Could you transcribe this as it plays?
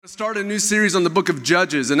Start a new series on the book of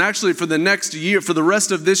Judges, and actually for the next year, for the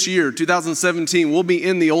rest of this year, 2017, we'll be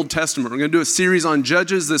in the Old Testament. We're going to do a series on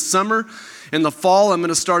Judges this summer. In the fall, I'm going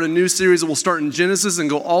to start a new series that will start in Genesis and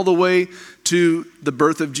go all the way to the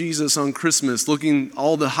birth of Jesus on Christmas, looking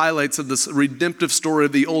all the highlights of this redemptive story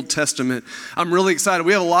of the Old Testament. I'm really excited.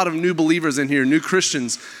 We have a lot of new believers in here, new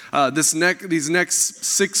Christians. These next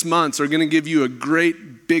 6 months are going to give you a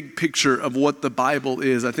great big picture of what the Bible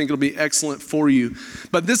is. I think it'll be excellent for you.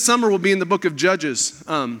 But this summer we'll be in the book of Judges.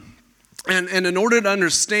 And in order to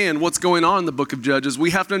understand what's going on in the book of Judges,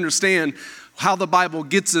 we have to understand how the Bible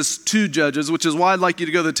gets us to Judges, which is why I'd like you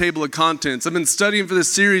to go to the table of contents. I've been studying for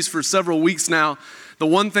this series for several weeks now. The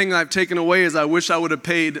one thing I've taken away is I wish I would have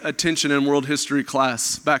paid attention in world history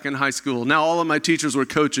class back in high school. Now all of my teachers were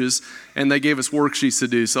coaches and they gave us worksheets to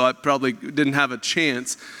do, so I probably didn't have a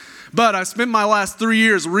chance. But I spent my last 3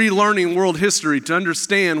 years relearning world history to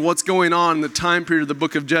understand what's going on in the time period of the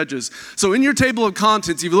book of Judges. So in your table of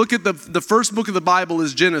contents, if you look at the first book of the Bible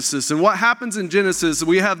is Genesis. And what happens in Genesis,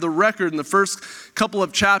 we have the record in the first couple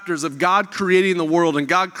of chapters of God creating the world. And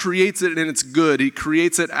God creates it and it's good. He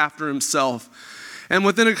creates it after himself. And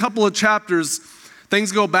within a couple of chapters,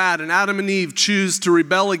 things go bad, and Adam and Eve choose to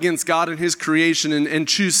rebel against God and his creation and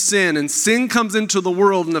choose sin. And sin comes into the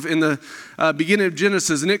world in the beginning of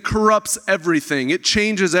Genesis, and it corrupts everything. It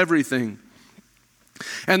changes everything.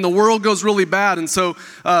 And the world goes really bad. And so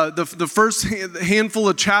the first handful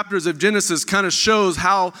of chapters of Genesis kind of shows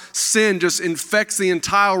how sin just infects the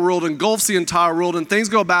entire world, engulfs the entire world, and things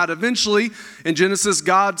go bad. Eventually, in Genesis,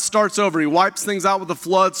 God starts over. He wipes things out with a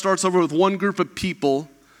flood, starts over with one group of people.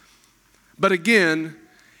 But again,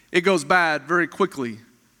 it goes bad very quickly.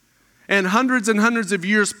 And hundreds of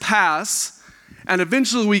years pass, and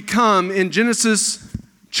eventually we come in Genesis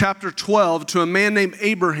chapter 12 to a man named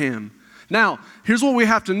Abraham. Now, here's what we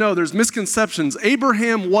have to know. There's misconceptions.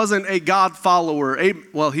 Abraham wasn't a God follower.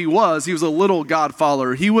 Well, he was a little God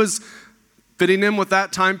follower. He was fitting in with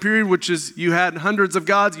that time period, which is you had hundreds of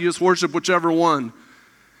gods, you just worship whichever one.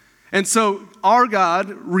 And so our God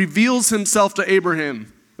reveals himself to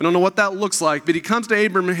Abraham. We don't know what that looks like, but he comes to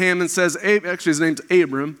Abraham and says, actually his name's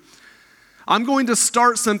Abram, I'm going to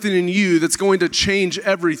start something in you that's going to change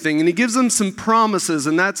everything. And he gives him some promises,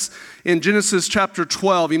 and that's in Genesis chapter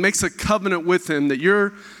 12. He makes a covenant with him that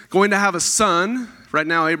you're going to have a son. Right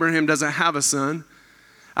now, Abraham doesn't have a son.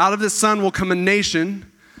 Out of this son will come a nation.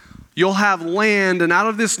 You'll have land, and out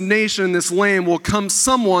of this nation, this land, will come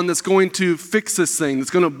someone that's going to fix this thing, that's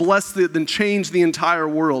going to bless it and change the entire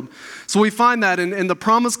world. So we find that, and the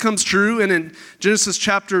promise comes true. And in Genesis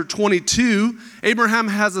chapter 22, Abraham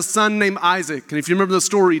has a son named Isaac. And if you remember the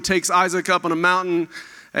story, he takes Isaac up on a mountain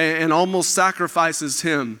and almost sacrifices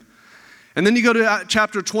him. And then you go to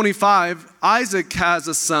chapter 25, Isaac has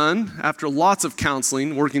a son, after lots of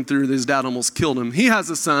counseling, working through his dad almost killed him. He has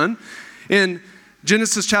a son in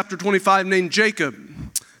Genesis chapter 25 named Jacob.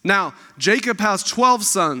 Now, Jacob has 12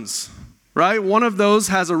 sons, right? One of those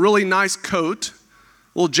has a really nice coat,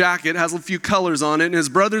 little jacket, has a few colors on it, and his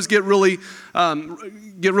brothers get really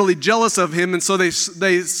jealous of him, and so they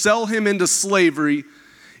sell him into slavery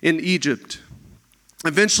in Egypt.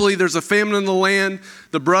 Eventually, there's a famine in the land.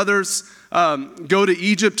 The brothers go to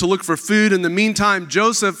Egypt to look for food. In the meantime,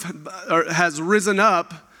 Joseph has risen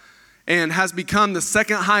up and has become the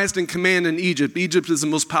second highest in command in Egypt. Egypt is the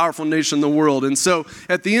most powerful nation in the world. And so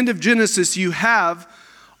at the end of Genesis, you have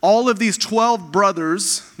all of these 12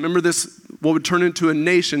 brothers, remember this, what would turn into a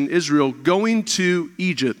nation, Israel, going to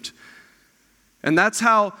Egypt. And that's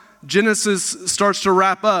how Genesis starts to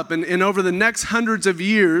wrap up. And over the next hundreds of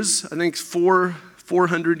years, I think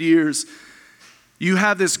 400 years, you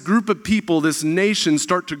have this group of people, this nation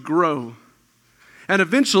start to grow. And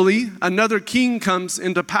eventually, another king comes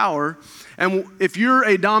into power. And if you're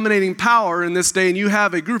a dominating power in this day and you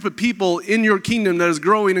have a group of people in your kingdom that is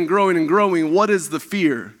growing and growing and growing, what is the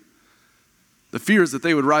fear? The fear is that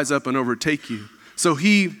they would rise up and overtake you. So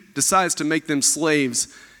he decides to make them slaves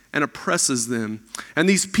and oppresses them. And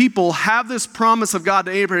these people have this promise of God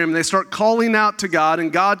to Abraham, and they start calling out to God,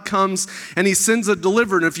 and God comes and he sends a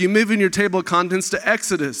deliverer. And if you move in your table of contents to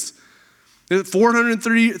Exodus,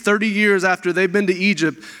 430 years after they've been to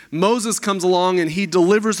Egypt, Moses comes along and he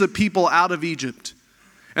delivers the people out of Egypt.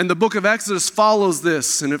 And the book of Exodus follows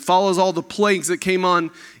this, and it follows all the plagues that came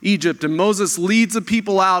on Egypt. And Moses leads the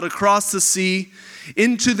people out across the sea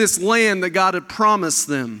into this land that God had promised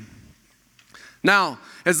them. Now,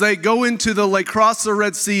 as they go into cross the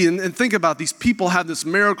Red Sea, and think about these people have this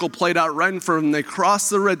miracle played out right in front of them. They cross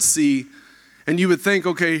the Red Sea, and you would think,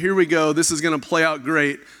 okay, here we go. This is going to play out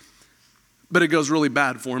great. But it goes really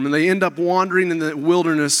bad for them. And they end up wandering in the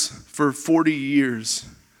wilderness for 40 years.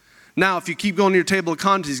 Now, if you keep going to your table of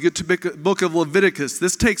contents, you get to the book of Leviticus.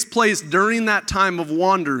 This takes place during that time of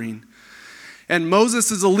wandering. And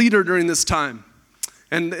Moses is a leader during this time.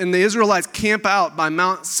 And the Israelites camp out by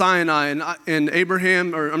Mount Sinai,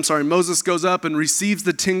 and Moses goes up and receives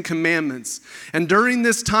the 10 Commandments. And during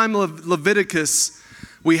this time of Leviticus,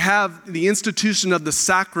 we have the institution of the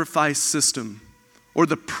sacrifice system or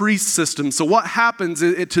the priest system. So what happens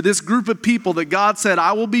to this group of people that God said,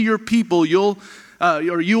 I will be your people, you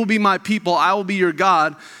will be my people, I will be your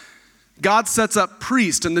God. God sets up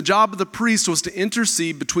priests, and the job of the priest was to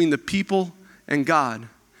intercede between the people and God.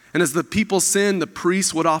 And as the people sinned, the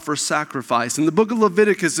priests would offer sacrifice. And the book of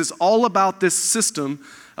Leviticus is all about this system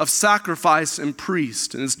of sacrifice and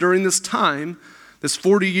priest. And it's during this time, this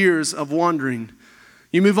 40 years of wandering.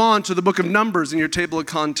 You move on to the book of Numbers in your table of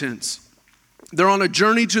contents. They're on a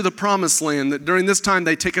journey to the promised land. That during this time,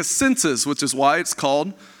 they take a census, which is why it's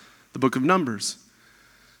called the book of Numbers.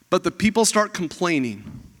 But the people start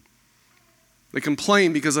complaining. They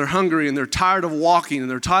complain because they're hungry and they're tired of walking and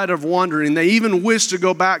they're tired of wandering. They even wish to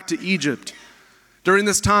go back to Egypt. During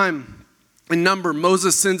this time, in Numbers,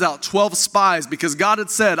 Moses sends out 12 spies because God had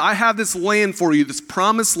said, I have this land for you, this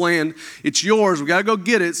promised land. It's yours. We got to go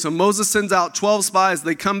get it. So Moses sends out 12 spies.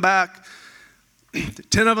 They come back.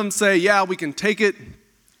 10 of them say, yeah, we can take it.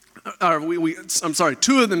 Or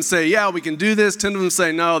 2 of them say, yeah, we can do this. 10 of them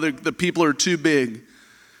say, no, the people are too big.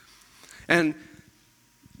 And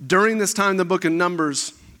during this time in the book of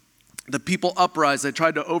Numbers, the people uprise. They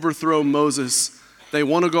tried to overthrow Moses. They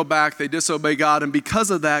want to go back. They disobey God. And because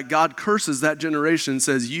of that, God curses that generation and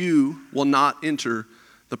says, you will not enter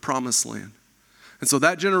the promised land. And so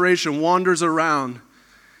that generation wanders around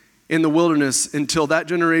in the wilderness until that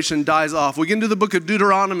generation dies off. We get into the book of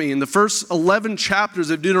Deuteronomy. And the first 11 chapters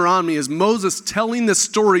of Deuteronomy is Moses telling this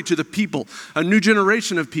story to the people, a new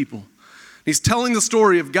generation of people. He's telling the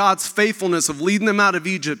story of God's faithfulness of leading them out of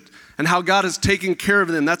Egypt and how God has taken care of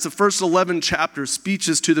them. That's the first 11 chapters,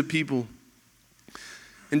 speeches to the people.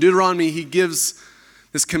 In Deuteronomy, he gives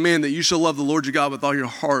this command that you shall love the Lord your God with all your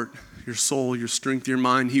heart, your soul, your strength, your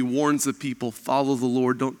mind. He warns the people, follow the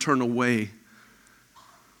Lord, don't turn away.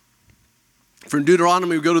 From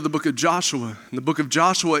Deuteronomy, we go to the book of Joshua. And the book of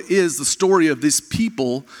Joshua is the story of these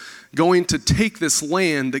people going to take this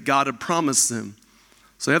land that God had promised them.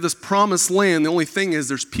 So they have this promised land. The only thing is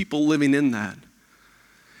there's people living in that.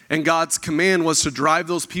 And God's command was to drive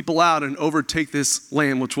those people out and overtake this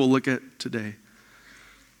land, which we'll look at today.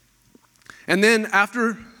 And then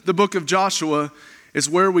after the book of Joshua is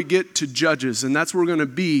where we get to Judges. And that's where we're going to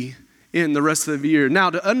be in the rest of the year.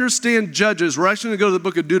 Now, to understand Judges, we're actually going to go to the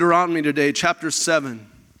book of Deuteronomy today, chapter 7.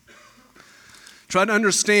 Try to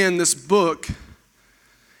understand this book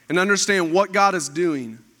and understand what God is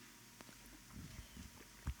doing.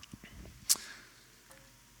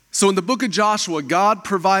 So in the book of Joshua, God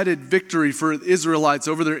provided victory for the Israelites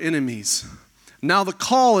over their enemies. Now the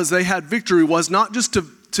call as they had victory was not just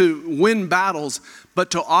to win battles,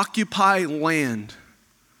 but to occupy land.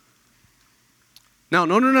 Now,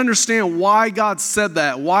 in order to understand why God said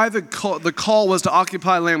that, why the call was to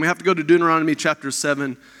occupy land, we have to go to Deuteronomy chapter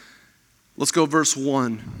 7. Let's go verse 1.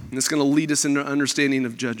 And it's going to lead us into understanding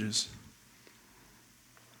of Judges.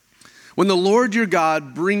 When the Lord your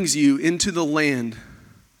God brings you into the land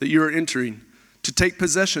that you are entering to take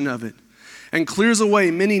possession of it, and clears away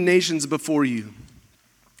many nations before you,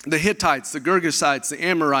 the Hittites, the Girgashites, the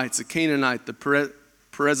Amorites, the Canaanites, the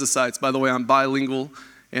Perizzites. By the way, I'm bilingual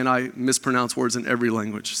and I mispronounce words in every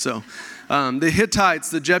language. So the Hittites,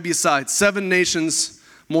 the Jebusites, 7 nations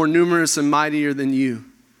more numerous and mightier than you.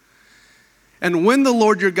 And when the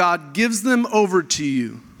Lord your God gives them over to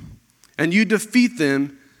you and you defeat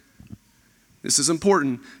them, this is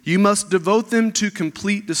important, you must devote them to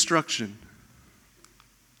complete destruction.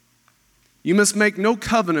 You must make no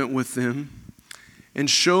covenant with them and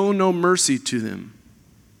show no mercy to them.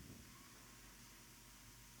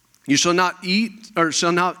 You shall not eat or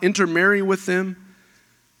shall not intermarry with them,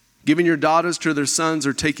 giving your daughters to their sons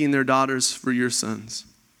or taking their daughters for your sons.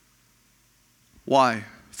 Why?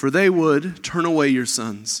 For they would turn away your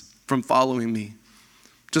sons from following me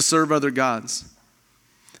to serve other gods.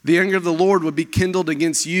 The anger of the Lord would be kindled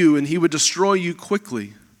against you, and he would destroy you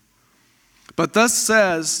quickly. But thus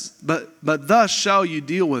shall you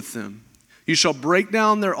deal with them. You shall break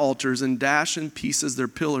down their altars and dash in pieces their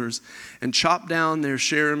pillars and chop down their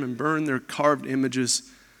cherubim and burn their carved images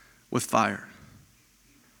with fire.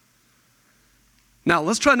 Now,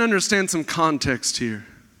 let's try to understand some context here.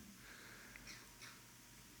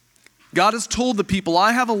 God has told the people,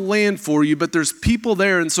 I have a land for you, but there's people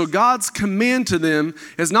there. And so God's command to them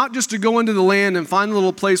is not just to go into the land and find a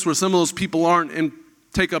little place where some of those people aren't and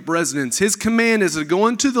take up residence. His command is to go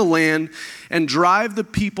into the land and drive the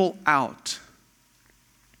people out.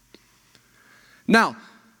 Now,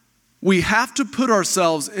 we have to put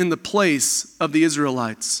ourselves in the place of the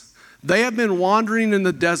Israelites. They have been wandering in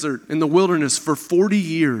the desert, in the wilderness for 40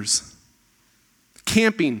 years,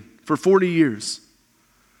 camping for 40 years.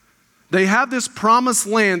 They have this promised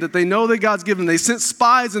land that they know that God's given. They sent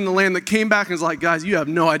spies in the land that came back and was like, guys, you have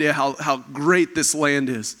no idea how great this land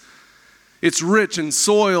is. It's rich in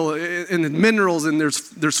soil and in minerals, and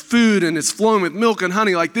there's food, and it's flowing with milk and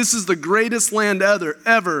honey. Like, this is the greatest land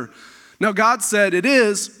ever. Now, God said it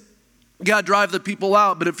is. You got to drive the people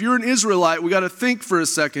out. But if you're an Israelite, we got to think for a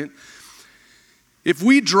second. If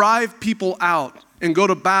we drive people out and go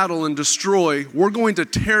to battle and destroy, we're going to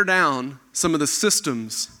tear down some of the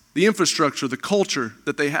systems, the infrastructure, the culture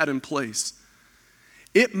that they had in place.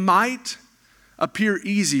 It might appear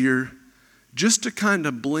easier just to kind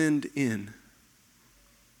of blend in.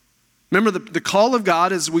 Remember, the call of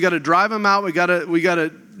God is we got to drive them out, we got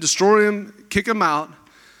to destroy them, kick them out.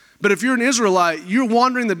 But if you're an Israelite, you're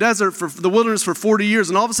wandering the desert for the wilderness for 40 years,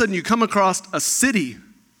 and all of a sudden you come across a city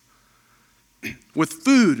with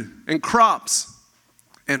food and crops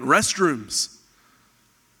and restrooms.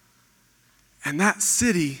 And that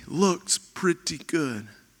city looks pretty good.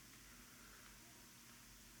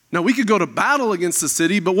 Now, we could go to battle against the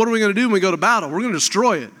city, but what are we going to do when we go to battle? We're going to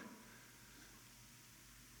destroy it.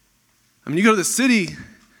 I mean, you go to the city,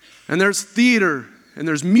 and there's theater, and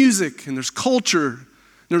there's music, and there's culture, and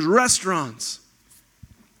there's restaurants.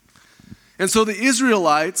 And so the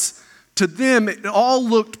Israelites, to them, it all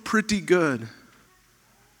looked pretty good.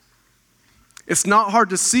 It's not hard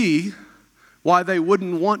to see why they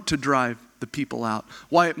wouldn't want to drive the people out,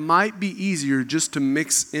 why it might be easier just to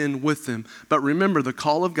mix in with them. But remember, the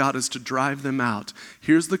call of God is to drive them out.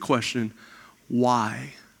 Here's the question: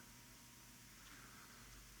 why?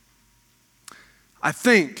 I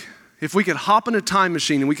think if we could hop in a time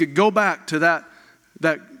machine and we could go back to that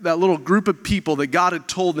little group of people that God had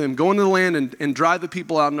told them, go into the land and drive the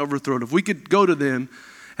people out and overthrow it. If we could go to them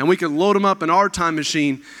and we could load them up in our time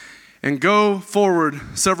machine and go forward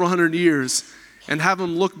several hundred years and have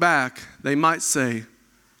them look back, they might say,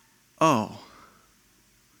 oh.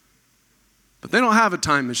 But they don't have a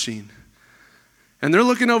time machine. And they're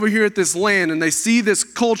looking over here at this land and they see this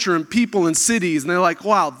culture and people and cities and they're like,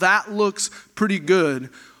 wow, that looks pretty good.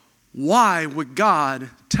 Why would God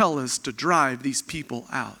tell us to drive these people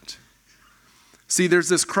out? See, there's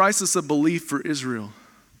this crisis of belief for Israel.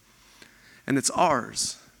 And it's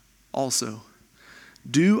ours also.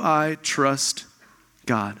 Do I trust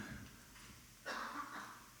God?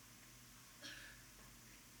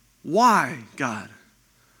 Why, God?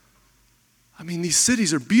 I mean, these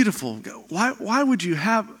cities are beautiful. Why would you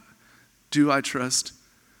have, do I trust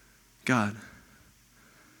God?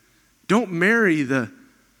 Don't marry the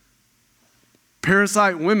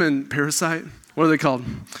parasite women. Parasite? What are they called?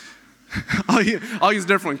 I'll use a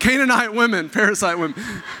different one. Canaanite women, parasite women.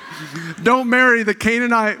 Don't marry the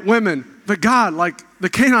Canaanite women. But God, like, the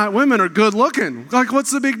Canaanite women are good looking. Like,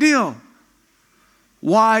 what's the big deal?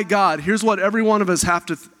 Why, God? Here's what every one of us have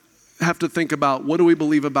to think about. What do we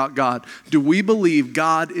believe about God? Do we believe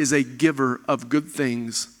God is a giver of good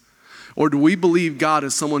things? Or do we believe God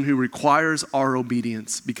is someone who requires our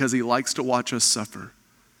obedience because he likes to watch us suffer?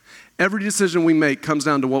 Every decision we make comes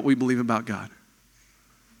down to what we believe about God.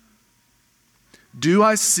 Do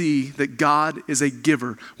I see that God is a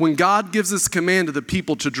giver? When God gives this command to the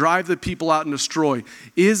people to drive the people out and destroy,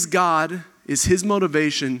 is his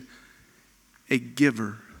motivation a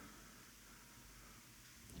giver?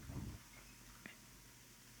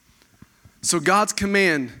 So God's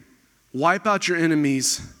command, wipe out your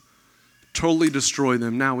enemies, totally destroy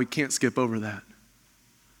them. Now we can't skip over that.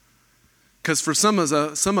 Because for some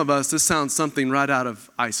of us, this sounds something right out of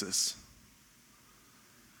ISIS.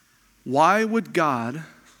 Why would God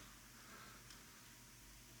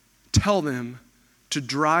tell them to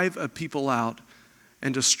drive a people out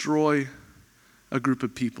and destroy a group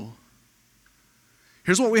of people?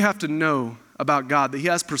 Here's what we have to know about God, that he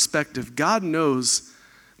has perspective. God knows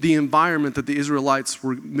the environment that the Israelites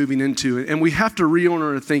were moving into. And we have to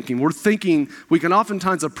reorder our thinking. We can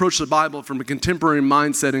oftentimes approach the Bible from a contemporary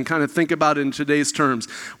mindset and kind of think about it in today's terms.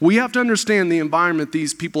 We have to understand the environment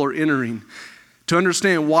these people are entering to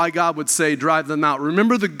understand why God would say, drive them out.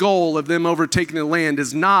 Remember, the goal of them overtaking the land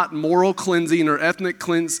is not moral cleansing or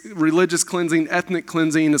religious cleansing, ethnic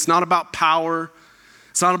cleansing. It's not about power.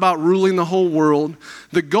 It's not about ruling the whole world.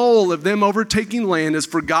 The goal of them overtaking land is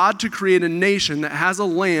for God to create a nation that has a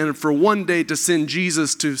land for one day to send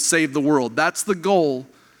Jesus to save the world. That's the goal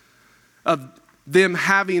of them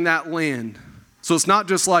having that land. So it's not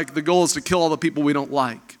just like the goal is to kill all the people we don't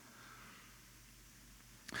like.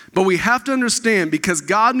 But we have to understand, because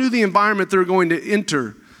God knew the environment they're going to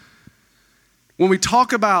enter. When we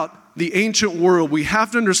talk about the ancient world, we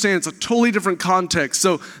have to understand it's a totally different context.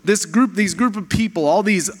 So these group of people, all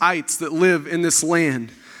these ites that live in this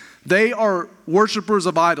land, they are worshipers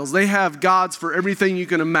of idols. They have gods for everything you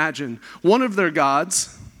can imagine. One of their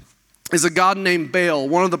gods is a god named Baal.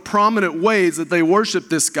 One of the prominent ways that they worship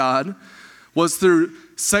this god was through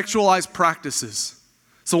sexualized practices.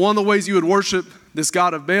 So one of the ways you would worship this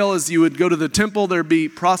god of Baal is you would go to the temple, there'd be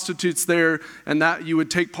prostitutes there, and that you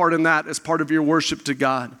would take part in that as part of your worship to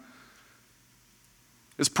God.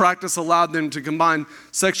 This practice allowed them to combine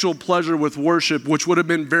sexual pleasure with worship, which would have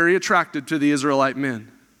been very attractive to the Israelite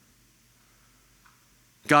men.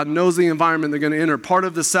 God knows the environment they're going to enter. Part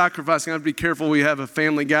of the sacrifice, you have to be careful, we have a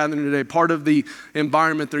family gathering today. Part of the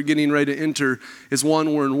environment they're getting ready to enter is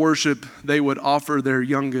one where in worship they would offer their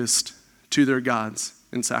youngest to their gods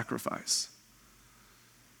in sacrifice.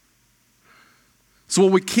 So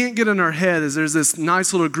what we can't get in our head is there's this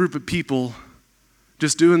nice little group of people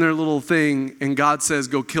just doing their little thing, and God says,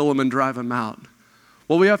 go kill them and drive them out.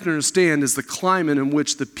 What we have to understand is the climate in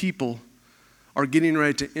which the people are getting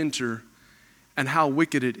ready to enter and how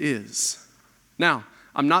wicked it is. Now,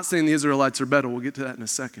 I'm not saying the Israelites are better. We'll get to that in a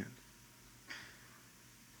second.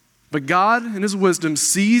 But God, in his wisdom,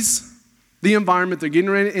 sees the environment they're getting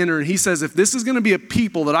ready to enter, and he says, if this is going to be a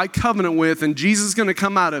people that I covenant with and Jesus is going to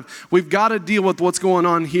come out of, we've got to deal with what's going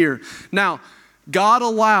on here. Now, God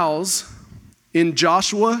allows in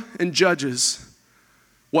Joshua and Judges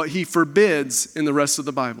what he forbids in the rest of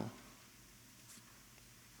the Bible.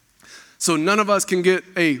 So none of us can get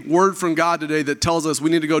a word from God today that tells us we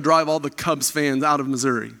need to go drive all the Cubs fans out of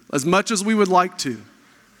Missouri, as much as we would like to.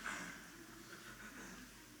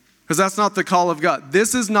 Because that's not the call of God.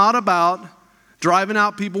 This is not about driving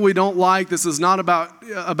out people we don't like. This is not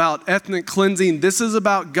about ethnic cleansing. This is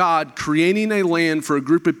about God creating a land for a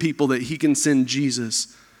group of people that he can send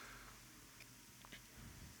Jesus.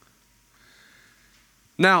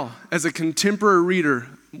 Now, as a contemporary reader,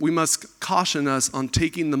 we must caution us on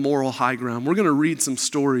taking the moral high ground. We're going to read some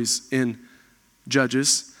stories in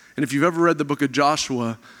Judges. And if you've ever read the book of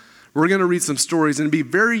Joshua, we're going to read some stories, and it'd be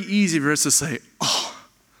very easy for us to say, oh,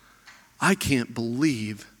 I can't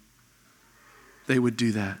believe they would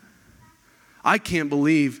do that. I can't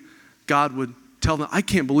believe God would tell them, I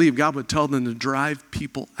can't believe God would tell them to drive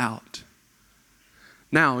people out.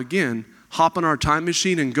 Now, again, hop on our time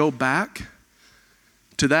machine and go back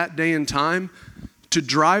to that day and time. To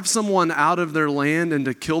drive someone out of their land and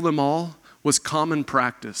to kill them all was common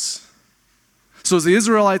practice. So as the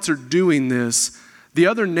Israelites are doing this, the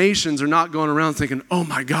other nations are not going around thinking, oh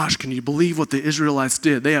my gosh, can you believe what the Israelites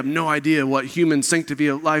did? They have no idea what human sanctity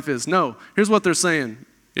of life is. No, here's what they're saying.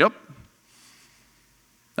 Yep,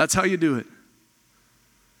 that's how you do it.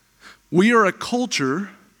 We are a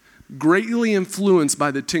culture greatly influenced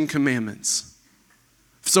by the Ten Commandments.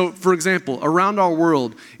 So, for example, around our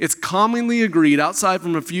world, it's commonly agreed, outside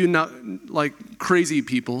from a few like crazy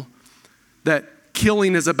people, that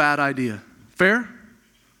killing is a bad idea. Fair?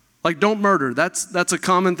 Like, don't murder. That's a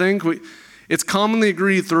common thing. It's commonly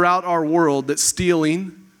agreed throughout our world that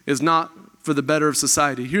stealing is not for the better of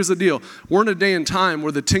society. Here's the deal. We're in a day and time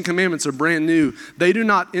where the Ten Commandments are brand new. They do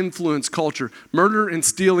not influence culture. Murder and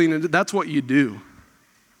stealing, that's what you do.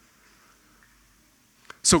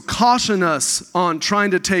 So caution us on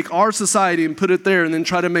trying to take our society and put it there and then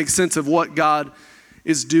try to make sense of what God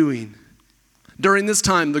is doing. During this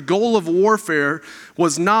time, the goal of warfare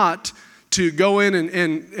was not to go in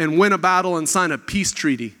and win a battle and sign a peace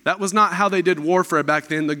treaty. That was not how they did warfare back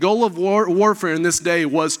then. The goal of warfare in this day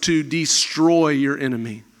was to destroy your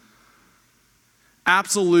enemy.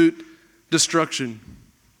 Absolute destruction.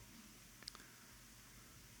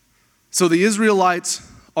 So the Israelites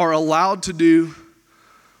are allowed to do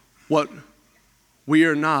what we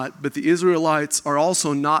are not, but the Israelites are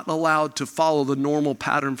also not allowed to follow the normal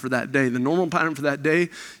pattern for that day. The normal pattern for that day,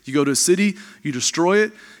 you go to a city, you destroy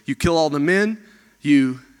it, you kill all the men,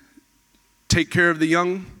 you take care of the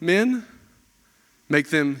young men, make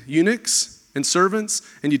them eunuchs and servants,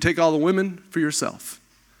 and you take all the women for yourself.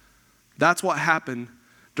 That's what happened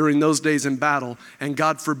during those days in battle, and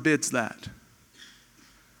God forbids that.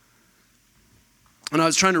 And I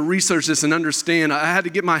was trying to research this and understand. I had to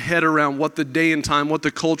get my head around what the day and time, what the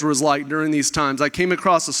culture was like during these times. I came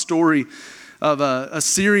across a story of a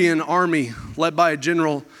Syrian army led by a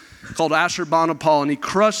general called Ashurbanipal, and he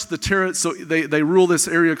crushed the terrorists. So they rule this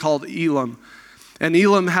area called Elam. And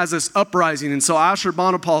Elam has this uprising, and so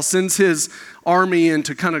Ashurbanipal sends his army in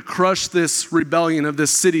to kind of crush this rebellion of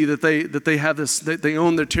this city that they have this, that they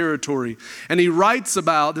own their territory. And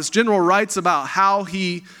this general writes about how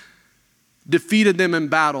he defeated them in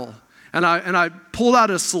battle. And I pulled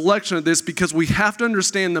out a selection of this because we have to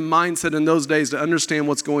understand the mindset in those days to understand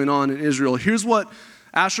what's going on in Israel. Here's what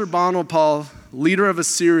Ashurbanipal, leader of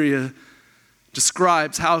Assyria,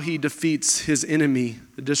 describes how he defeats his enemy,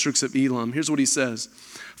 the districts of Elam. Here's what he says.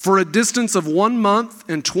 For a distance of 1 month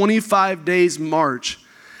and 25 days march,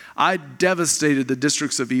 I devastated the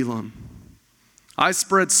districts of Elam. I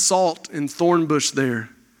spread salt and thorn bush there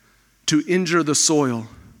to injure the soil.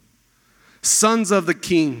 Sons of the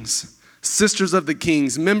kings, sisters of the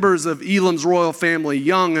kings, members of Elam's royal family,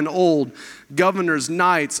 young and old, governors,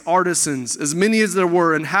 knights, artisans, as many as there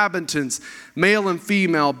were inhabitants, male and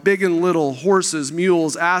female, big and little, horses,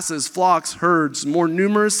 mules, asses, flocks, herds, more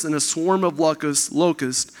numerous than a swarm of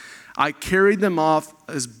locusts, I carried them off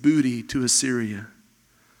as booty to Assyria.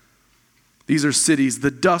 These are cities,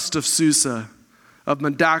 the dust of Susa, of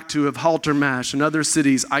Madaktu, of Haltermash, and other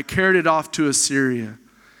cities. I carried it off to Assyria.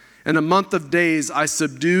 In a month of days, I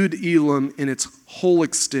subdued Elam in its whole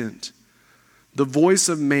extent. The voice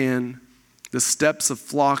of man, the steps of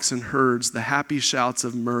flocks and herds, the happy shouts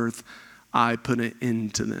of mirth, I put an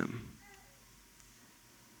end to them.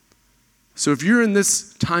 So if you're in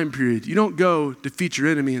this time period, you don't go defeat your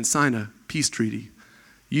enemy and sign a peace treaty.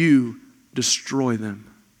 You destroy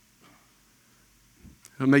them.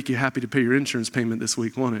 It'll make you happy to pay your insurance payment this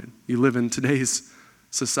week, won't it? You live in today's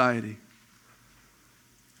society.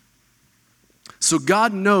 So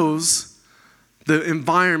God knows the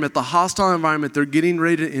environment, the hostile environment they're getting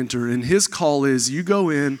ready to enter. And his call is you go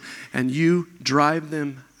in and you drive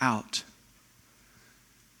them out.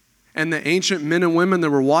 And the ancient men and women that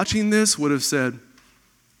were watching this would have said,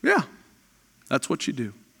 yeah, that's what you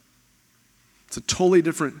do. It's a totally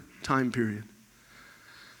different time period.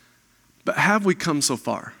 But have we come so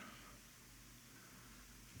far?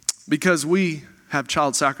 Because we have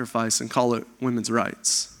child sacrifice and call it women's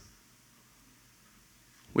rights.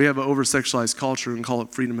 We have an over-sexualized culture and call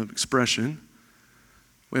it freedom of expression.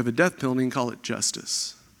 We have a death penalty and call it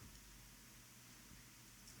justice.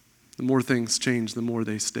 The more things change, the more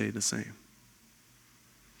they stay the same.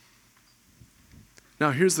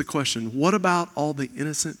 Now here's the question. What about all the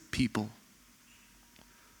innocent people?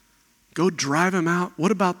 Go drive them out.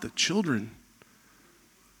 What about the children?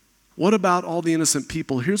 What about all the innocent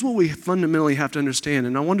people? Here's what we fundamentally have to understand,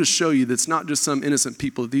 and I wanted to show you that it's not just some innocent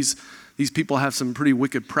people. These people have some pretty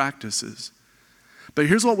wicked practices. But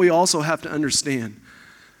here's what we also have to understand.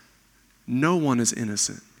 No one is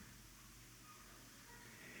innocent.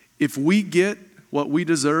 If we get what we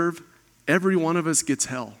deserve, every one of us gets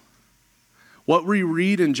hell. What we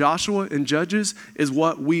read in Joshua and Judges is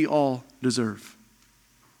what we all deserve.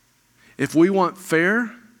 If we want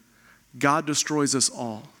fair, God destroys us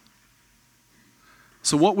all.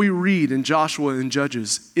 So what we read in Joshua and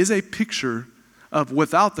Judges is a picture of,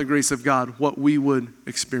 without the grace of God, what we would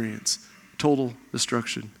experience. Total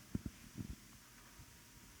destruction.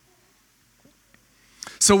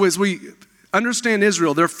 So as we understand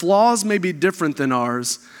Israel, their flaws may be different than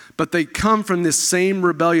ours, but they come from this same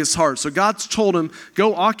rebellious heart. So God's told them,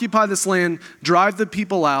 go occupy this land, drive the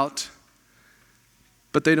people out,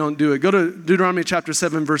 but they don't do it. Go to Deuteronomy chapter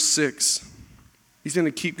 7, verse 6. He's going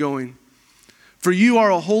to keep going. For you are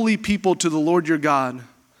a holy people to the Lord your God.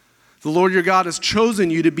 The Lord your God has chosen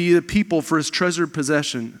you to be the people for his treasured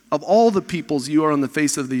possession. Of all the peoples you are on the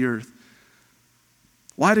face of the earth.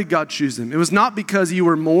 Why did God choose them? It was not because you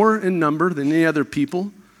were more in number than any other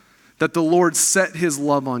people that the Lord set his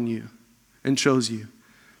love on you and chose you.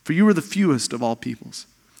 For you were the fewest of all peoples.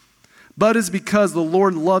 But it's because the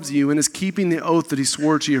Lord loves you and is keeping the oath that he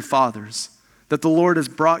swore to your fathers, that the Lord has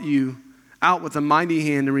brought you out with a mighty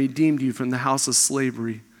hand and redeemed you from the house of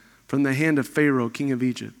slavery, from the hand of Pharaoh, king of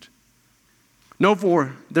Egypt. Know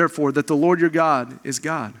therefore that the Lord your God is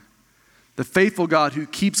God, the faithful God who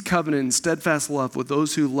keeps covenant and steadfast love with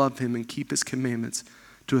those who love him and keep his commandments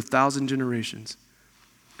to 1,000 generations.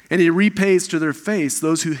 And he repays to their face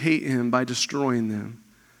those who hate him by destroying them.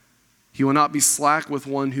 He will not be slack with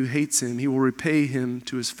one who hates him. He will repay him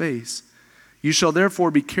to his face. You shall therefore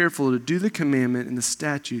be careful to do the commandment and the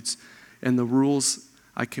statutes and the rules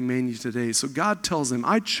I command you today. So God tells them,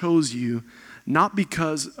 I chose you not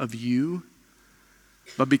because of you,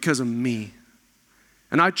 but because of me.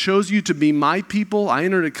 And I chose you to be my people. I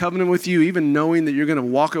entered a covenant with you, even knowing that you're going to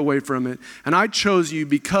walk away from it. And I chose you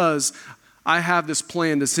because I have this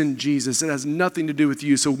plan to send Jesus. It has nothing to do with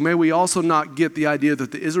you. So may we also not get the idea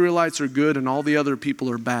that the Israelites are good and all the other people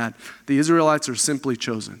are bad. The Israelites are simply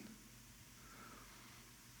chosen.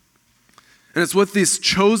 And it's with these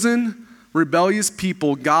chosen, rebellious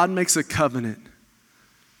people, God makes a covenant.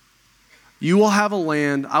 You will have a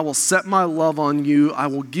land. I will set my love on you. I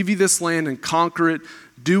will give you this land and conquer it.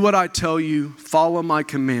 Do what I tell you. Follow my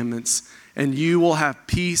commandments. And you will have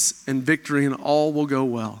peace and victory, and all will go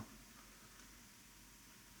well.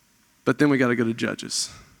 But then we got to go to Judges.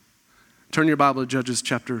 Turn your Bible to Judges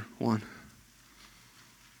chapter 1.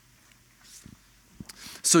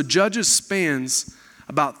 So Judges spans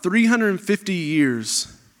about 350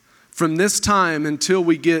 years from this time until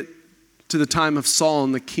we get to the time of Saul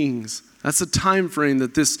and the kings. That's the time frame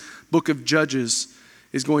that this book of Judges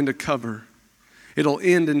is going to cover. It'll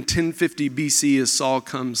end in 1050 BC as Saul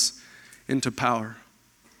comes into power.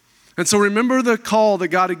 And so remember the call that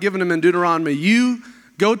God had given him in Deuteronomy. You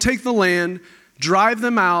go take the land, drive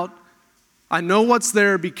them out. I know what's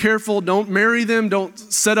there. Be careful. Don't marry them. Don't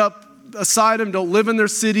set up aside them. Don't live in their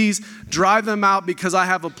cities. Drive them out because I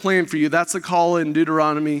have a plan for you. That's the call in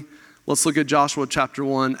Deuteronomy. Let's look at Joshua chapter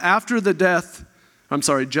 1.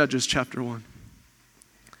 Judges chapter 1.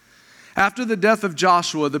 After the death of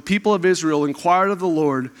Joshua, the people of Israel inquired of the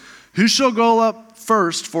Lord, who shall go up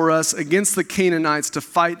first for us against the Canaanites to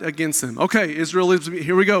fight against them? Okay, Israel,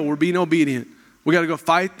 here we go. We're being obedient. We got to go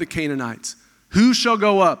fight the Canaanites. Who shall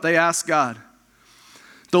go up? They asked God.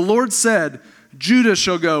 The Lord said, Judah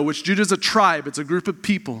shall go, which Judah is a tribe. It's a group of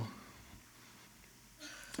people.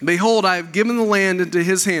 Behold, I have given the land into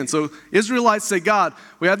his hand. So Israelites say, God,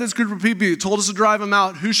 we have this group of people. You told us to drive them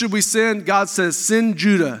out. Who should we send? God says, send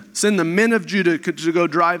Judah. Send the men of Judah to go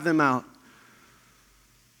drive them out.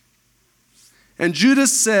 And Judah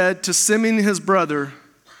said to Simeon his brother,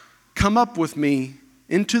 come up with me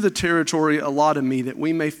into the territory allotted me that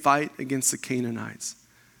we may fight against the Canaanites.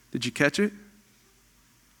 Did you catch it?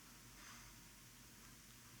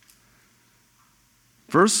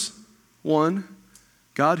 Verse 1,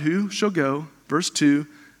 God who shall go. Verse 2,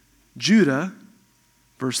 Judah.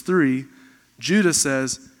 Verse 3, Judah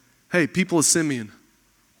says, hey, people of Simeon,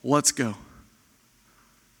 let's go.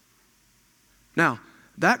 Now,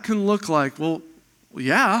 that can look like, well,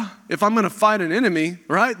 yeah, if I'm going to fight an enemy,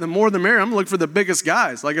 right, the more the merrier. I'm going to look for the biggest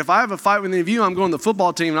guys. Like if I have a fight with any of you, I'm going to the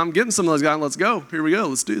football team and I'm getting some of those guys. Let's go. Here we go.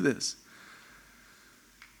 Let's do this.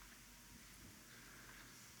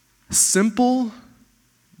 Simple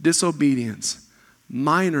disobedience,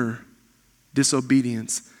 minor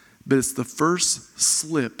disobedience, but it's the first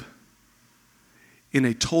slip in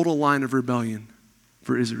a total line of rebellion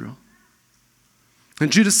for Israel.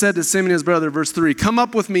 And Judah said to Simeon his brother, verse 3, come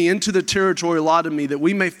up with me into the territory allotted me that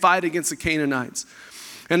we may fight against the Canaanites.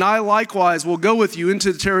 And I likewise will go with you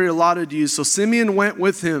into the territory allotted you. So Simeon went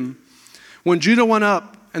with him. When Judah went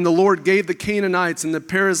up and the Lord gave the Canaanites and the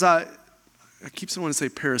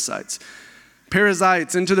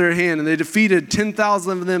Perizzites into their hand, and they defeated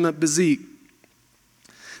 10,000 of them at Bezek.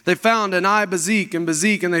 They found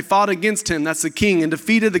Bezek, and they fought against him, that's the king, and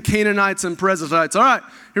defeated the Canaanites and Perizzites. All right,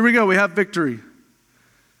 here we go, we have victory.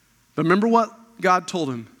 But remember what God told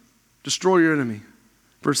him. Destroy your enemy.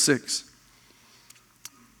 Verse 6.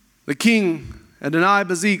 The king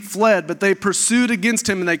Adonai-Bezek fled, but they pursued against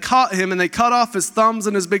him, and they caught him, and they cut off his thumbs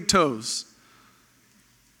and his big toes.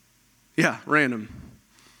 Yeah, random.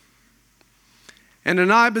 And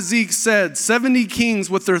Adonai-Bezek said, 70 kings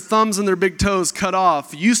with their thumbs and their big toes cut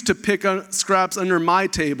off used to pick scraps under my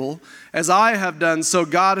table. As I have done, so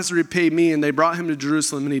God has repaid me. And they brought him to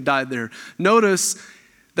Jerusalem, and he died there. Notice,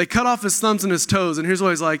 they cut off his thumbs and his toes. And here's what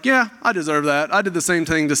he's like, yeah, I deserve that. I did the same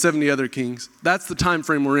thing to 70 other kings. That's the time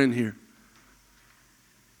frame we're in here.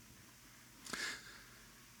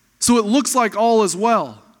 So it looks like all is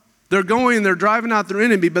well. They're going, they're driving out their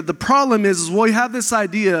enemy, but the problem is we have this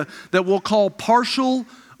idea that we'll call partial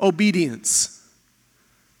obedience.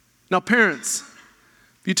 Now, parents,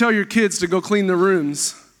 if you tell your kids to go clean their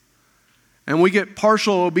rooms and we get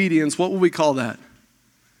partial obedience, what will we call that?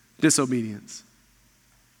 Disobedience.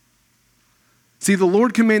 See, the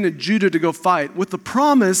Lord commanded Judah to go fight with the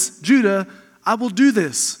promise, Judah, I will do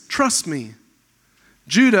this. Trust me.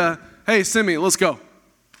 Judah, hey, Simeon, let's go.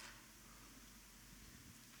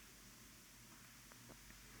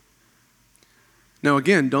 Now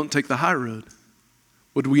again, don't take the high road.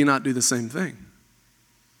 Would we not do the same thing?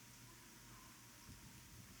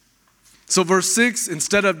 So verse 6,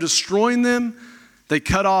 instead of destroying them, they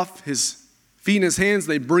cut off his feet and his hands.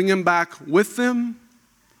 They bring him back with them.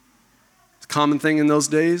 It's a common thing in those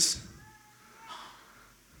days.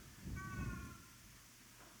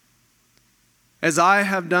 As I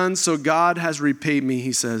have done, so God has repaid me,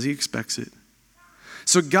 he says. He expects it.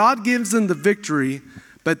 So God gives them the victory,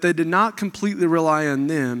 but they did not completely rely on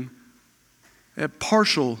them at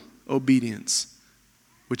partial obedience.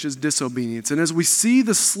 which is disobedience. And as we see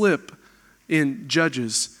the slip in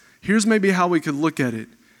Judges, here's maybe how we could look at it,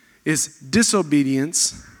 is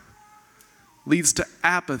disobedience leads to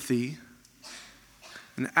apathy,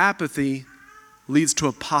 and apathy leads to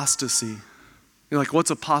apostasy. You're like,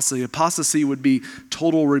 what's apostasy? Apostasy would be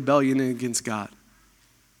total rebellion against God.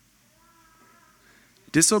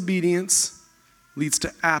 Disobedience leads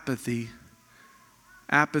to apathy,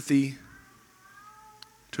 apathy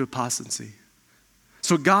to apostasy.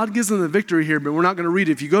 So God gives them the victory here, but we're not going to read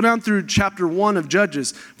it. If you go down through chapter 1 of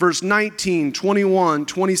Judges, verse 19, 21,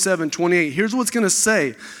 27, 28, here's what's going to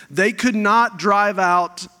say. They could not drive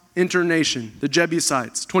out internation, the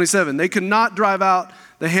Jebusites. 27, they could not drive out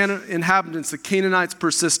the inhabitants, the Canaanites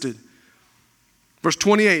persisted. Verse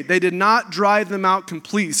 28, they did not drive them out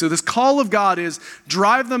completely. So this call of God is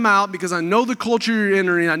drive them out because I know the culture you're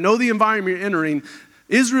entering. I know the environment you're entering.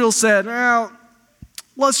 Israel said, well,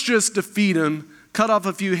 let's just defeat them, cut off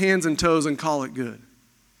a few hands and toes and call it good.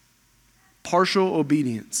 Partial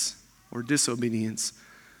obedience or disobedience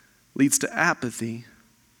leads to apathy,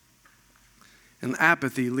 and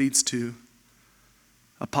apathy leads to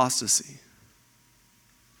apostasy.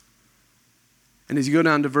 And as you go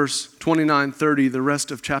down to verse 29, 30, the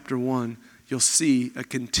rest of chapter 1, you'll see a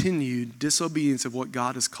continued disobedience of what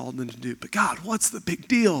God has called them to do. But God, what's the big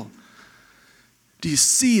deal? Do you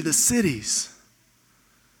see the cities?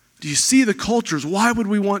 Do you see the cultures? Why would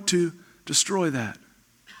we want to destroy that?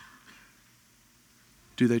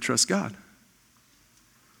 Do they trust God?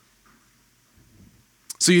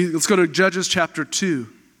 So let's go to Judges chapter 2.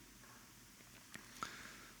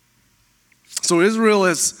 So Israel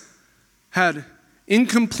has had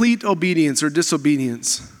incomplete obedience or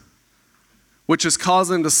disobedience, which has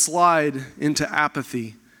caused them to slide into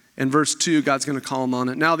apathy. In verse 2, God's going to call them on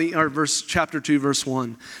it. Chapter 2, verse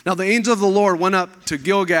 1. Now the angel of the Lord went up to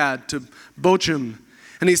Gilgad, to Bochim,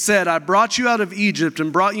 and he said, I brought you out of Egypt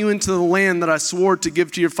and brought you into the land that I swore to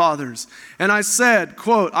give to your fathers. And I said,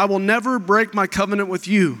 quote, I will never break my covenant with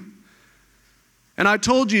you. And I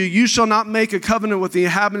told you, you shall not make a covenant with the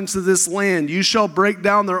inhabitants of this land. You shall break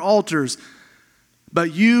down their altars.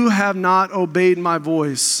 But you have not obeyed my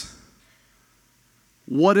voice.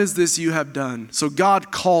 What is this you have done? So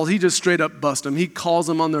God calls, he just straight up busts them. He calls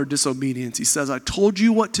them on their disobedience. He says, I told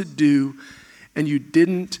you what to do, and you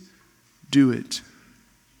didn't do it.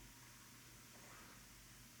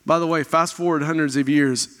 By the way, fast forward hundreds of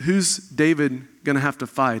years, who's David going to have to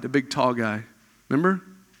fight? A big tall guy. Remember?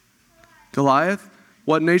 Goliath.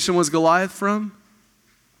 What nation was Goliath from?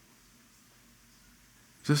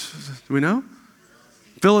 Do we know?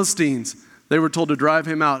 Philistines. They were told to drive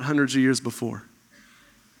him out hundreds of years before.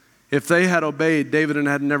 If they had obeyed, David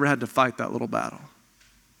had never had to fight that little battle.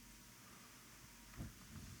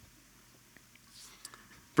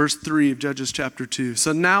 Verse 3 of Judges chapter 2.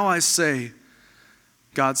 So now I say,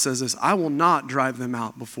 God says this, I will not drive them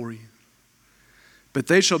out before you, but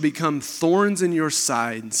they shall become thorns in your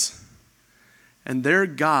sides, and their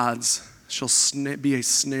gods shall be a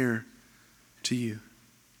snare to you.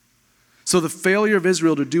 So the failure of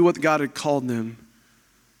Israel to do what God had called them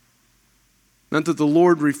meant that the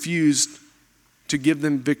Lord refused to give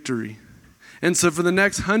them victory. And so for the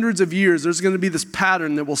next hundreds of years, there's going to be this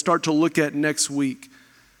pattern that we'll start to look at next week.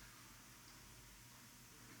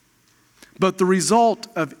 But the result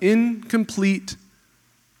of incomplete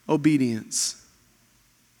obedience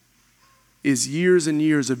is years and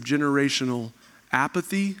years of generational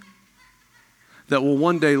apathy that will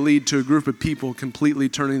one day lead to a group of people completely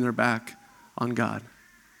turning their back on God.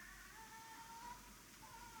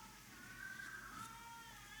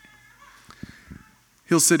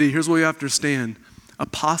 Hill City, here's what you have to understand.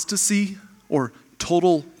 Apostasy, or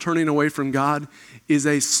total turning away from God, is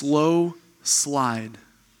a slow slide.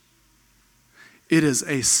 It is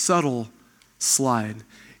a subtle slide.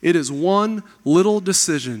 It is one little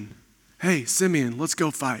decision. Hey, Simeon, let's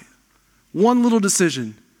go fight. One little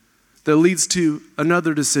decision that leads to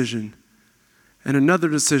another decision and another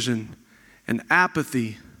decision and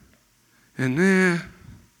apathy and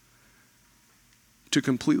to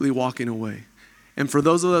completely walking away. And for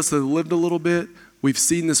those of us that have lived a little bit, we've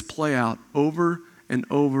seen this play out over and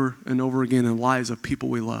over and over again in lives of people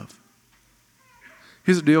we love.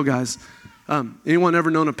 Here's the deal, guys. Anyone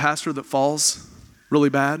ever known a pastor that falls really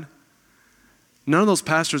bad? None of those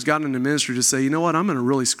pastors got into ministry to say, you know what, I'm going to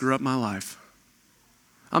really screw up my life.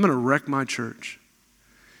 I'm going to wreck my church.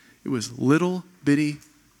 It was little bitty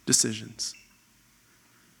decisions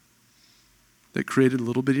that created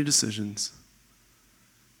little bitty decisions,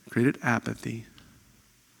 created apathy.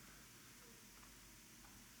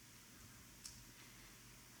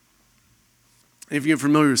 If you're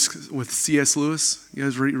familiar with C.S. Lewis, you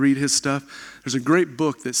guys read his stuff, there's a great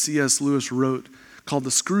book that C.S. Lewis wrote called The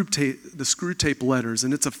Screwtape Letters,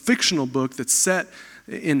 and it's a fictional book that's set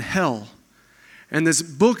in hell. And this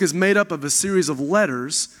book is made up of a series of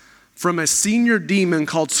letters from a senior demon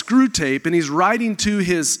called Screwtape, and he's writing to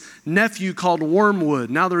his nephew called Wormwood.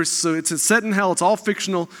 Now so it's set in hell, it's all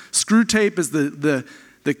fictional. Screwtape is the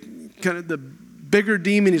kind of the bigger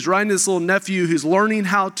demon. He's writing to this little nephew who's learning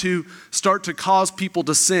how to start to cause people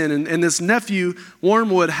to sin. And this nephew,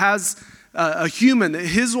 Wormwood, has a human.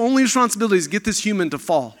 His only responsibility is to get this human to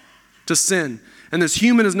fall, to sin. And this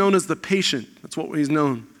human is known as the patient. That's what he's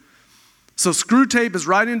known. So Screwtape is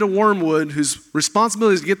writing to Wormwood, whose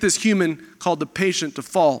responsibility is to get this human called the patient to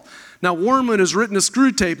fall. Now Wormwood has written to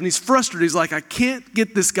Screwtape, and he's frustrated. He's like, I can't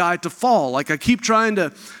get this guy to fall. Like, I keep trying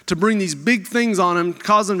to bring these big things on him,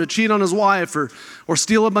 cause him to cheat on his wife or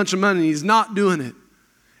steal a bunch of money, and he's not doing it.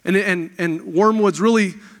 And Wormwood's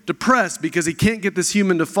really depressed because he can't get this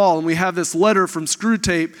human to fall. And we have this letter from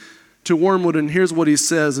Screwtape to Wormwood, and here's what he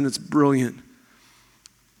says, and it's brilliant.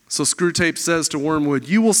 So Screwtape says to Wormwood,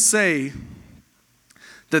 you will say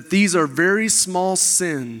that these are very small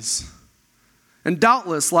sins. And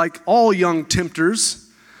doubtless, like all young tempters,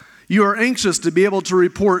 you are anxious to be able to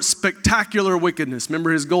report spectacular wickedness. Remember,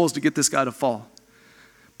 his goal is to get this guy to fall.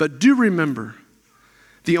 But do remember,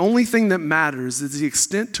 the only thing that matters is the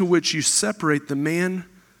extent to which you separate the man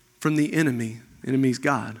from the enemy. The enemy's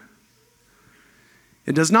God.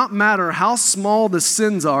 It does not matter how small the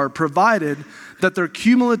sins are, provided that their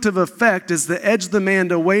cumulative effect is to edge the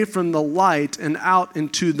man away from the light and out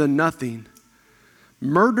into the nothing.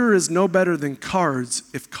 Murder is no better than cards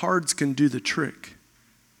if cards can do the trick.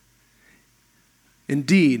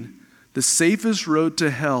 Indeed, the safest road to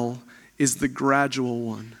hell is the gradual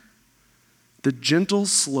one, the gentle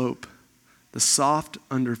slope, the soft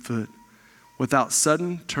underfoot, without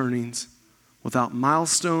sudden turnings, without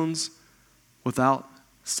milestones, without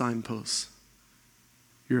signposts.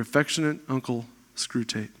 Your affectionate Uncle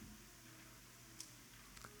Screwtape.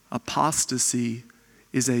 Apostasy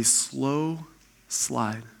is a slow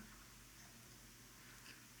slide.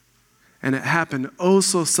 And it happened oh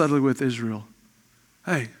so subtly with Israel.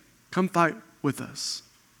 Hey, come fight with us.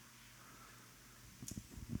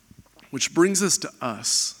 Which brings us to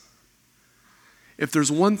us. If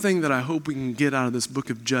there's one thing that I hope we can get out of this book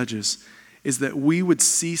of Judges, is that we would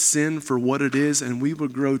see sin for what it is and we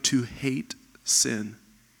would grow to hate sin.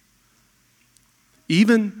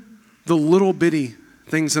 Even the little bitty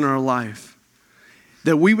things in our life.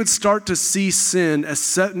 That we would start to see sin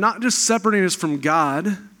as not just separating us from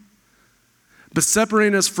God, but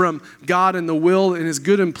separating us from God and the will and his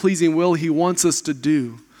good and pleasing will he wants us to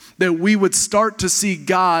do. That we would start to see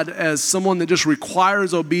God as someone that just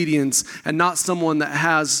requires obedience and not someone that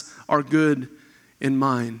has our good in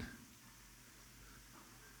mind.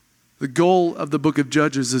 The goal of the book of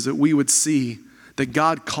Judges is that we would see that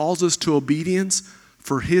God calls us to obedience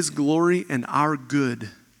for his glory and our good.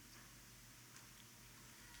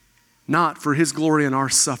 Not for his glory and our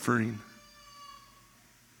suffering.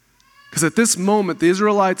 Because at this moment, the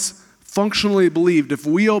Israelites functionally believed if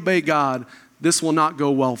we obey God, this will not go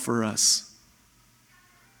well for us.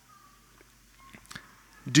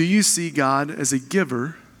 Do you see God as a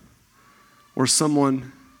giver or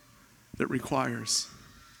someone that requires?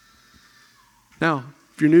 Now,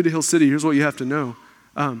 if you're new to Hill City, here's what you have to know.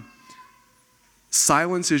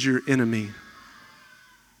 Silence is your enemy.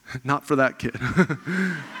 Not for that kid.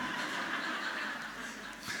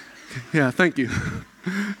 Yeah, thank you.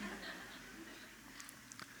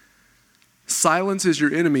 Silence is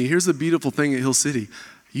your enemy. Here's the beautiful thing at Hill City.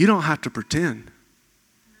 You don't have to pretend.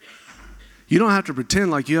 You don't have to pretend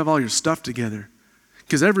like you have all your stuff together.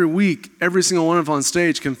 Because every week, every single one of us on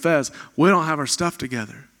stage confess, we don't have our stuff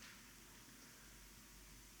together.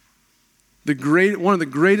 One of the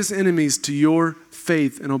greatest enemies to your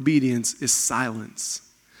faith and obedience is silence.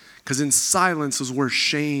 Because in silence is where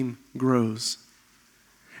shame grows.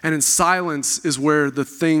 And in silence is where the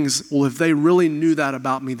things, well, if they really knew that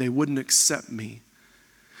about me, they wouldn't accept me.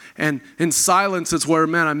 And in silence is where,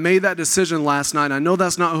 man, I made that decision last night. I know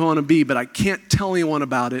that's not who I want to be, but I can't tell anyone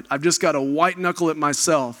about it. I've just got to white knuckle it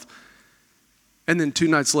myself. And then 2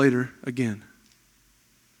 nights later, again.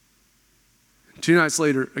 2 nights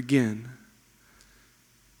later, again.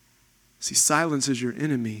 See, silence is your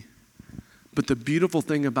enemy. But the beautiful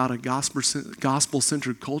thing about a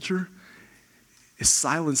gospel-centered culture is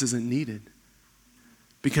silence isn't needed.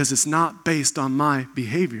 Because it's not based on my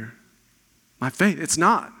behavior, my faith. It's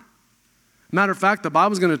not. Matter of fact, the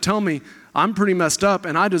Bible's going to tell me I'm pretty messed up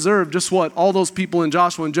and I deserve just what all those people in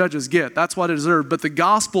Joshua and Judges get. That's what I deserve. But the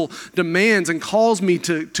gospel demands and calls me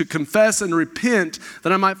to confess and repent,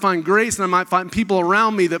 that I might find grace and I might find people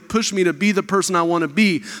around me that push me to be the person I want to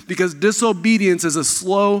be, because disobedience is a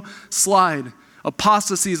slow slide.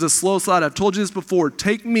 Apostasy is a slow slide. I've told you this before.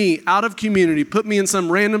 Take me out of community, put me in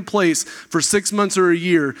some random place for 6 months or a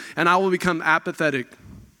year, and I will become apathetic.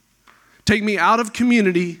 Take me out of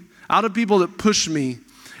community, out of people that push me,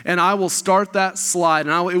 and I will start that slide,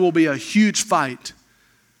 and it will be a huge fight.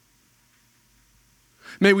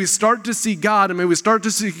 May we start to see God, and may we start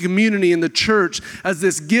to see community in the church as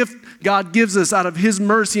this gift God gives us out of His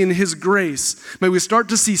mercy and His grace. May we start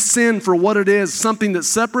to see sin for what it is, something that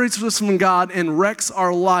separates us from God and wrecks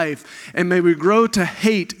our life. And may we grow to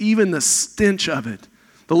hate even the stench of it,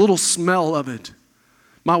 the little smell of it.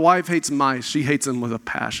 My wife hates mice. She hates them with a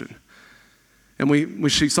passion.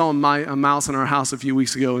 And she saw a mouse in our house a few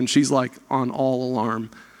weeks ago, and she's like on all alarm,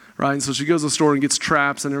 right? And so she goes to the store and gets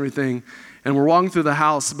traps and everything. And we're walking through the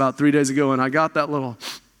house about 3 days ago, and I got that little,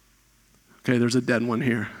 okay, there's a dead one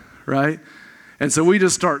here, right? And so we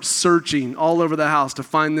just start searching all over the house to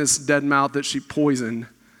find this dead mouse that she poisoned.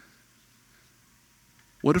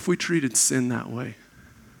 What if we treated sin that way?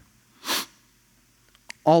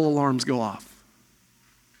 All alarms go off.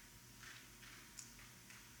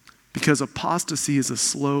 Because apostasy is a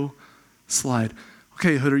slow slide.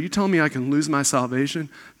 Okay, Hood, are you telling me I can lose my salvation?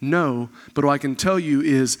 No, but what I can tell you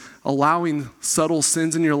is allowing subtle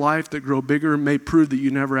sins in your life that grow bigger may prove that you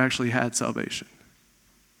never actually had salvation.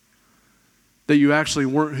 That you actually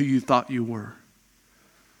weren't who you thought you were.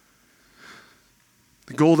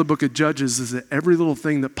 The goal of the book of Judges is that every little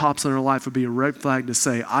thing that pops in our life would be a red flag to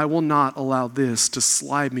say, I will not allow this to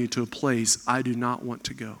slide me to a place I do not want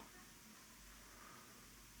to go.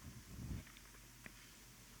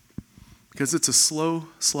 Because it's a slow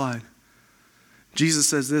slide. Jesus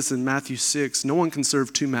says this in Matthew 6, no one can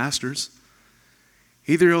serve two masters.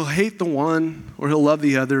 Either he'll hate the one or he'll love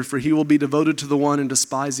the other, for he will be devoted to the one and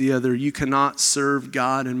despise the other. You cannot serve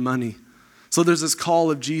God and money. So there's this call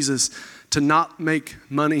of Jesus to not make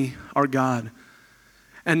money our God.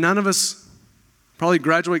 And none of us probably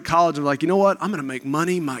graduate college and are like, you know what? I'm going to make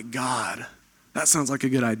money my God. That sounds like a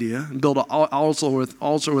good idea. And build an altar with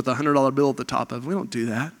a $100 bill at the top of it. We don't do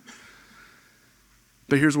that.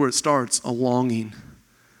 But here's where it starts, a longing.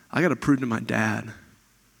 I got to prove to my dad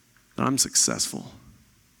that I'm successful.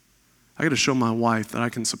 I got to show my wife that I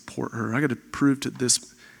can support her. I got to prove to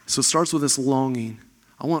this. So it starts with this longing.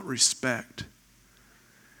 I want respect.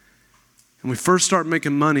 And we first start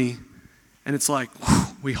making money, and it's like,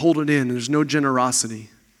 we hold it in, and there's no generosity.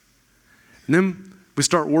 And then we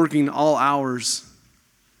start working all hours.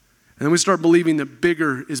 And then we start believing that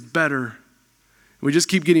bigger is better. We just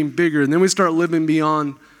keep getting bigger. And then we start living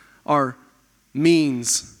beyond our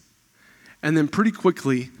means. And then pretty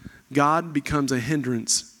quickly, God becomes a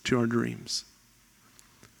hindrance to our dreams.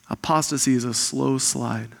 Apostasy is a slow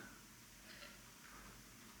slide.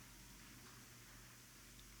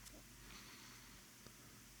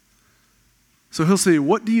 So he'll say,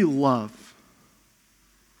 what do you love?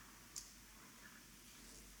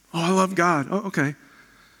 Oh, I love God. Oh, okay.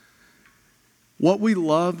 What we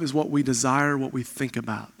love is what we desire, what we think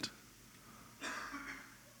about.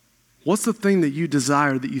 What's the thing that you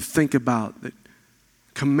desire, that you think about, that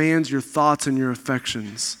commands your thoughts and your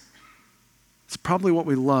affections? It's probably what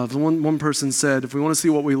we love. One person said, if we want to see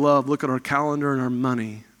what we love, look at our calendar and our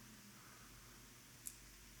money.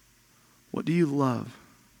 What do you love?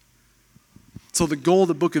 So the goal of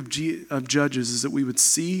the book of Judges is that we would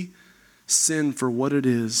see sin for what it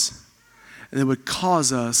is, and it would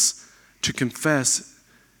cause us to confess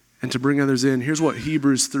and to bring others in. Here's what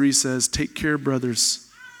Hebrews 3 says, take care, brothers,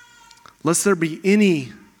 lest there be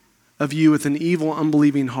any of you with an evil,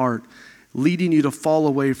 unbelieving heart, leading you to fall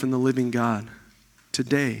away from the living God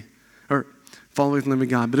today, or fall away from the living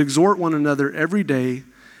God. But exhort one another every day,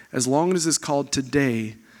 as long as it is called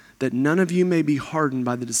today, that none of you may be hardened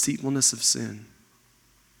by the deceitfulness of sin.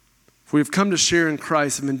 For we have come to share in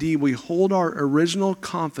Christ, and indeed we hold our original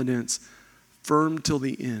confidence firm till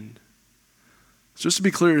the end. So just to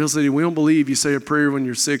be clear, he'll say, we don't believe you say a prayer when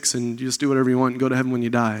you're 6 and you just do whatever you want and go to heaven when you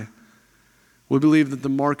die. We believe that the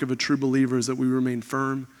mark of a true believer is that we remain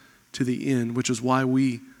firm to the end, which is why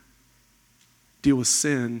we deal with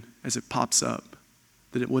sin as it pops up,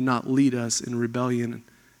 that it would not lead us in rebellion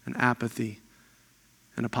and apathy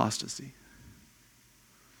and apostasy.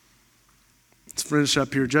 Let's finish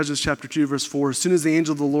up here. Judges chapter 2, verse 4. As soon as the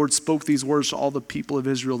angel of the Lord spoke these words to all the people of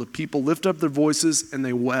Israel, the people lifted up their voices and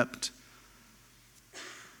they wept.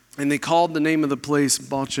 And they called the name of the place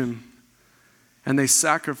Bochim. And they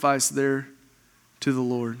sacrificed there to the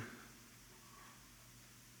Lord.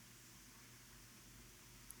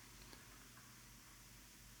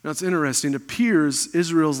 Now it's interesting. It appears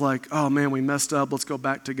Israel's like, oh man, we messed up. Let's go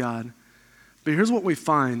back to God. But here's what we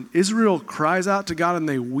find. Israel cries out to God and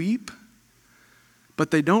they weep, but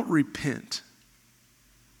they don't repent.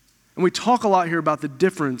 And we talk a lot here about the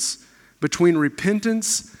difference between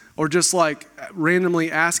repentance or just like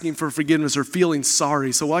randomly asking for forgiveness or feeling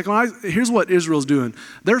sorry. So like here's what Israel's doing.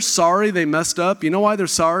 They're sorry they messed up. You know why they're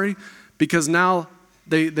sorry? Because now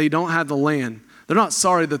they don't have the land. They're not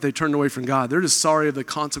sorry that they turned away from God. They're just sorry of the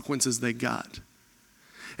consequences they got.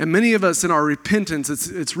 And many of us in our repentance,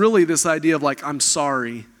 it's really this idea of like, I'm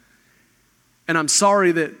sorry. And I'm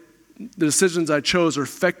sorry that the decisions I chose are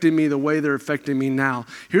affecting me the way they're affecting me now.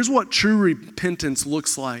 Here's what true repentance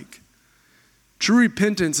looks like. True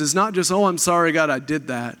repentance is not just, oh, I'm sorry, God, I did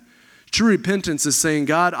that. True repentance is saying,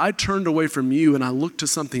 God, I turned away from you and I looked to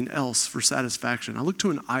something else for satisfaction. I looked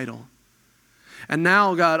to an idol. And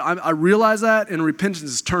now, God, I realize that, and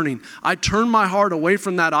repentance is turning. I turn my heart away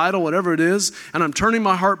from that idol, whatever it is, and I'm turning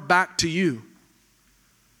my heart back to you.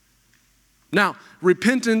 Now,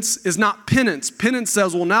 repentance is not penance. Penance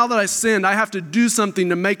says, well, now that I sinned, I have to do something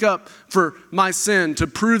to make up for my sin, to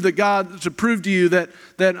prove to you that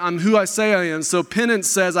I'm who I say I am. So penance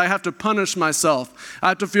says I have to punish myself. I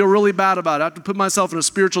have to feel really bad about it. I have to put myself in a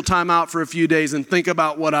spiritual timeout for a few days and think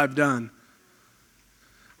about what I've done.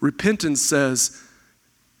 Repentance says,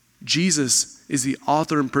 Jesus is the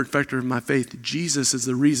author and perfecter of my faith. Jesus is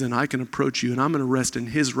the reason I can approach you, and I'm going to rest in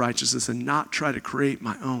his righteousness and not try to create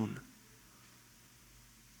my own.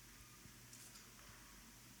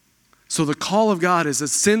 So the call of God is,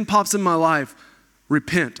 as sin pops in my life,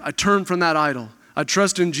 repent. I turn from that idol. I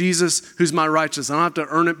trust in Jesus, who's my righteousness. I don't have to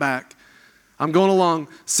earn it back. I'm going along,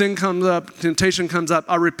 sin comes up, temptation comes up,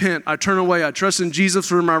 I repent, I turn away, I trust in Jesus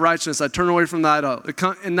for my righteousness, I turn away from that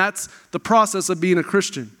idol. And that's the process of being a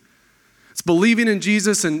Christian. It's believing in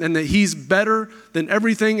Jesus and that he's better than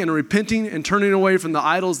everything, and repenting and turning away from the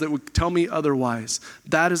idols that would tell me otherwise.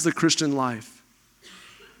 That is the Christian life.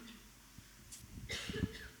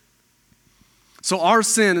 So our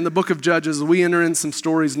sin in the book of Judges, as we enter in some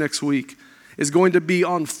stories next week, is going to be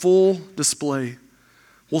on full display.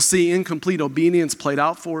 We'll see incomplete obedience played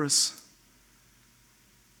out for us.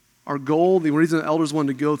 Our goal, the reason the elders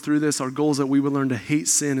wanted to go through this, our goal is that we would learn to hate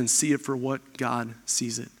sin and see it for what God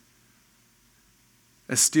sees it.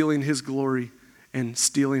 As stealing his glory and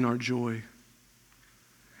stealing our joy.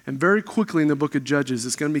 And very quickly in the book of Judges,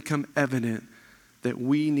 it's going to become evident that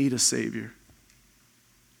we need a Savior.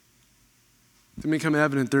 It's going to become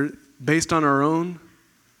evident that based on our own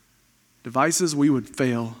devices, we would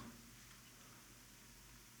fail.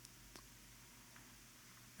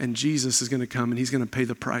 And Jesus is going to come and he's going to pay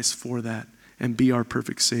the price for that and be our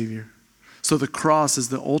perfect Savior. So the cross is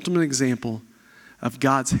the ultimate example of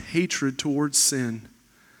God's hatred towards sin,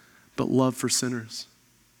 but love for sinners.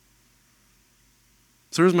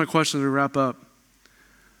 So here's my question to wrap up.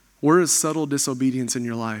 Where is subtle disobedience in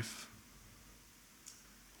your life?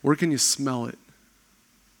 Where can you smell it?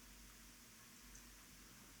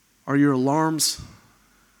 Are your alarms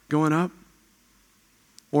going up?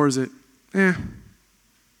 Or is it,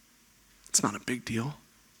 it's not a big deal.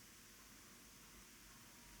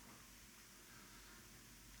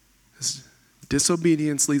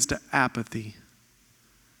 Disobedience leads to apathy.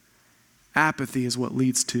 Apathy is what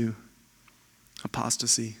leads to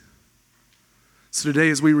apostasy. So today,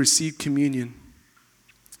 as we receive communion,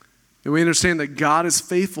 and we understand that God is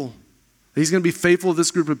faithful, that he's going to be faithful to this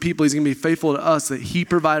group of people, he's going to be faithful to us, that he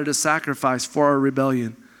provided a sacrifice for our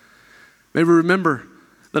rebellion. May we remember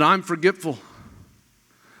that I'm forgetful,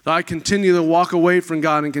 that I continue to walk away from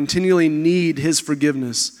God and continually need his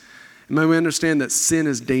forgiveness. And may we understand that sin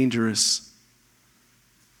is dangerous.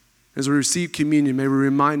 As we receive communion, may we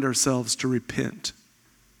remind ourselves to repent.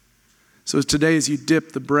 So today, as you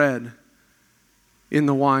dip the bread in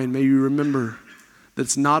the wine, may you remember that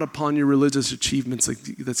it's not upon your religious achievements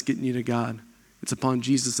that's getting you to God. It's upon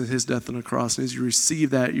Jesus and his death on the cross. And as you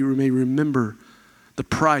receive that, you may remember the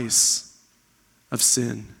price of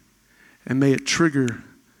sin. And may it trigger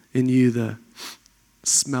in you the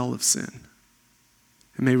smell of sin.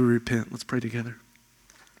 And may we repent. Let's pray together.